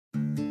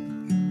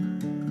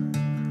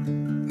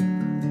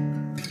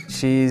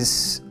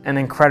She's an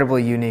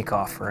incredibly unique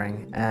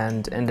offering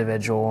and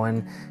individual,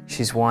 and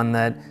she's one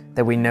that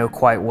we know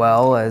quite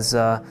well, as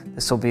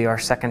this will be our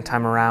second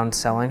time around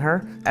selling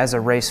her. As a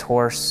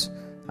racehorse,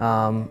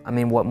 I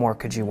mean, what more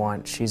could you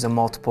want? She's a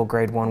multiple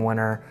Grade 1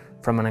 winner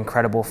from an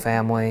incredible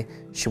family.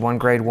 She won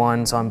Grade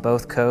 1s on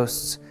both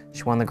coasts.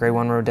 She won the Grade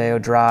 1 Rodeo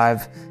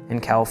Drive in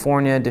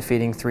California,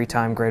 defeating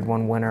 3-time Grade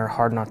 1 winner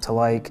Hard Not to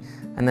Like.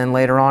 And then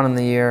later on in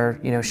the year,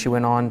 she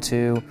went on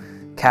to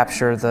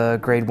capture the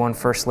Grade 1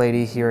 First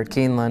Lady here at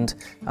Keeneland,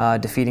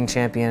 defeating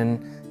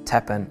champion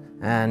Tepin.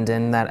 And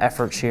in that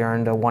effort, she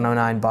earned a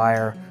 109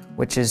 Beyer,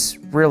 which is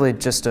really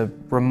just a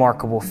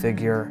remarkable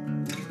figure.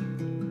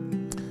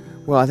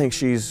 Well, I think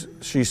she's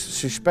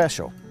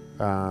special.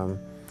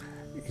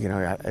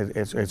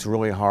 It's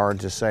really hard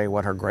to say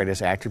what her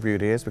greatest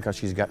attribute is because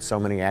she's got so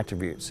many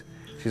attributes.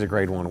 She's a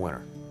Grade 1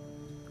 winner.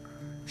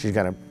 She's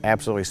got an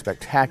absolutely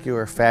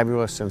spectacular,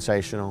 fabulous,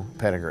 sensational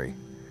pedigree.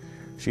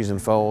 She's in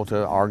foal to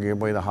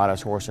arguably the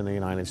hottest horse in the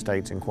United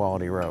States in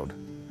Quality Road.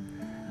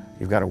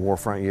 You've got a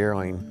Warfront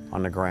yearling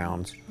on the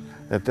grounds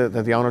that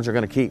the owners are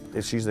going to keep.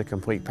 She's the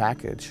complete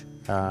package.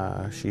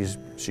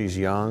 She's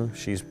young,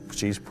 she's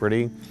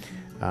pretty,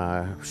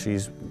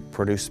 she's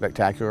produced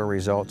spectacular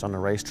results on the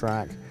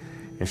racetrack,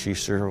 and she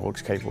sure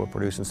looks capable of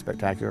producing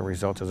spectacular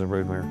results as a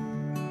broodmare.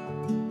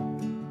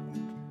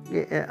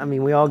 I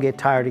mean, we all get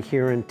tired of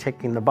hearing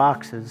ticking the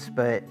boxes,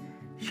 but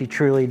she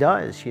truly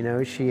does.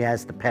 She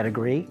has the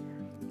pedigree,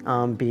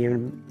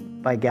 being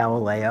by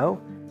Galileo,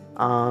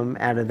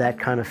 out of that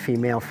kind of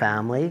female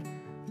family.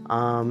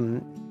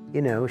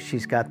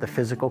 She's got the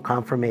physical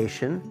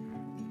confirmation,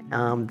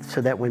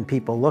 so that when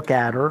people look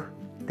at her,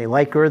 they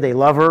like her, they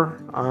love her.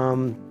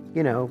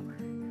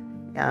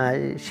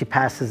 She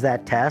passes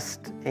that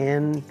test,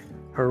 and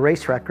her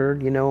race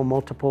record, a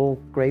multiple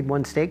Grade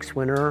 1 stakes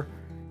winner,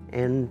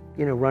 and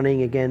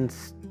running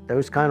against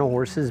those kind of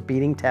horses,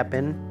 beating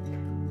Tepin.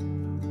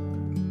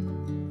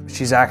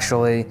 She's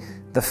actually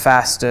the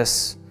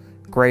fastest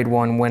Grade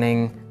 1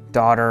 winning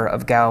daughter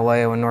of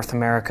Galileo in North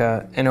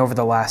America in over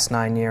the last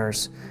 9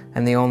 years,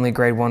 and the only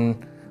Grade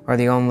 1, or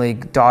the only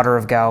daughter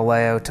of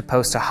Galileo to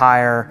post a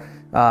higher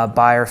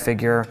Beyer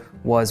figure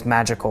was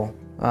Magical,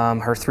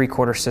 her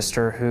three-quarter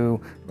sister,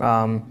 who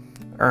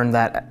earned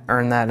that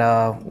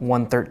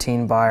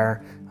 113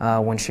 Beyer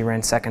when she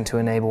ran second to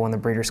Enable in the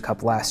Breeders'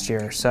 Cup last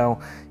year. So,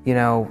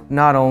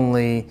 not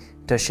only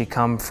does she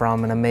come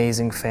from an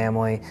amazing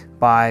family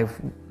by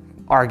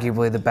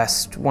arguably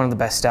one of the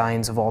best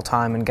stallions of all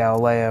time in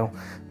Galileo,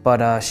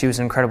 but she was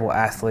an incredible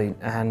athlete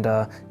and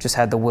just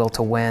had the will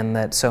to win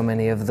that so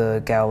many of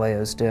the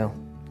Galileos do.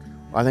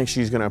 I think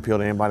she's going to appeal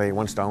to anybody that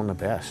wants to own the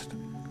best.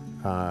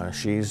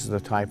 She's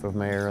the type of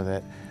mare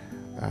that,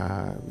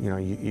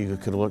 you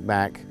could look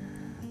back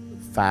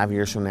 5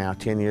 years from now,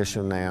 10 years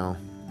from now,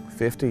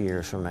 50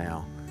 years from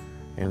now,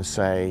 and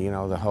say,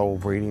 the whole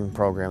breeding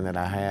program that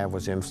I have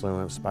was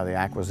influenced by the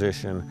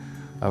acquisition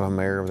of a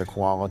mare of the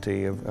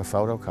quality of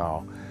Photo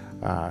Call.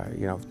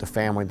 The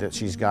family that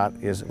she's got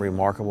is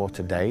remarkable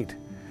to date.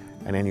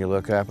 And then you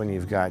look up and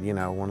you've got,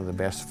 one of the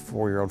best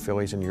 4-year-old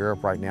fillies in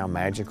Europe right now,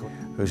 Magical,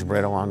 who's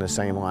bred along the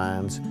same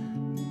lines.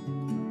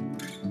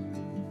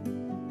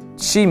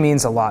 She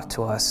means a lot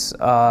to us.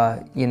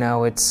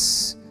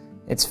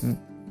 It's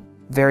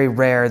very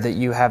rare that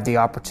you have the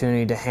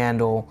opportunity to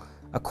handle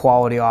a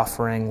quality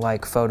offering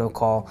like Photo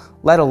Call,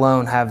 let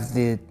alone have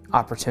the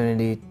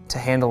opportunity to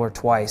handle her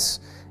twice.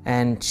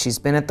 And she's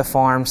been at the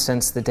farm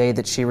since the day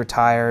that she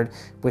retired.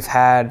 We've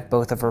had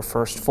both of her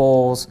first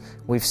foals.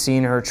 We've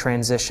seen her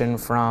transition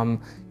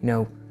from,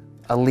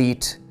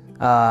 elite,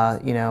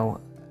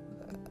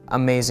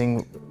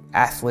 amazing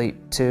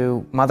athlete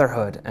to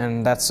motherhood,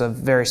 and that's a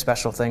very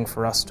special thing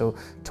for us to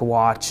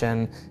watch,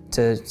 and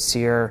to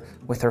see her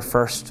with her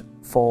first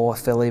foal, a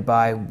filly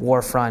by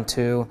Warfront,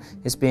 who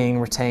is being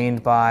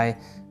retained by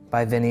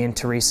Vinny and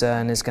Teresa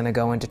and is going to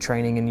go into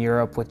training in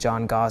Europe with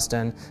John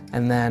Gosden,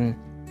 and then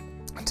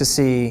to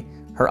see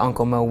her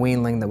Uncle Mo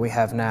Weanling that we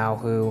have now,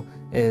 who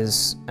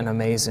is an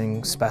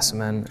amazing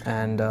specimen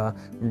and a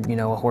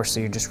horse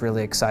that you're just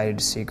really excited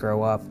to see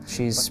grow up.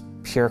 She's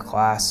pure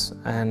class,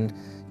 and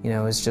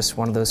is just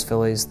one of those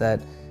fillies that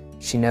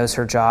she knows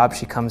her job,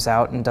 she comes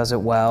out and does it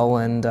well,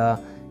 and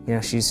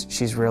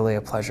she's really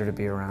a pleasure to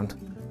be around.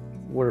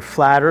 We're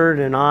flattered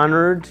and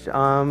honored,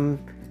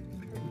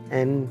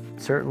 and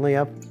certainly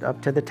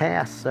up to the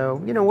task. So,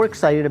 we're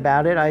excited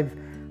about it.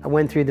 I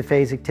went through the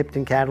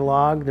Fasig-Tipton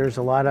catalog. There's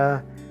a lot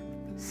of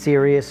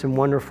serious and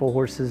wonderful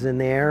horses in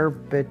there,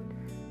 but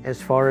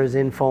as far as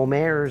in-foal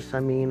mares,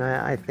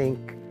 I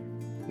think,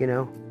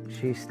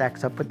 she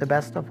stacks up with the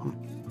best of them,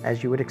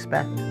 as you would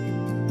expect.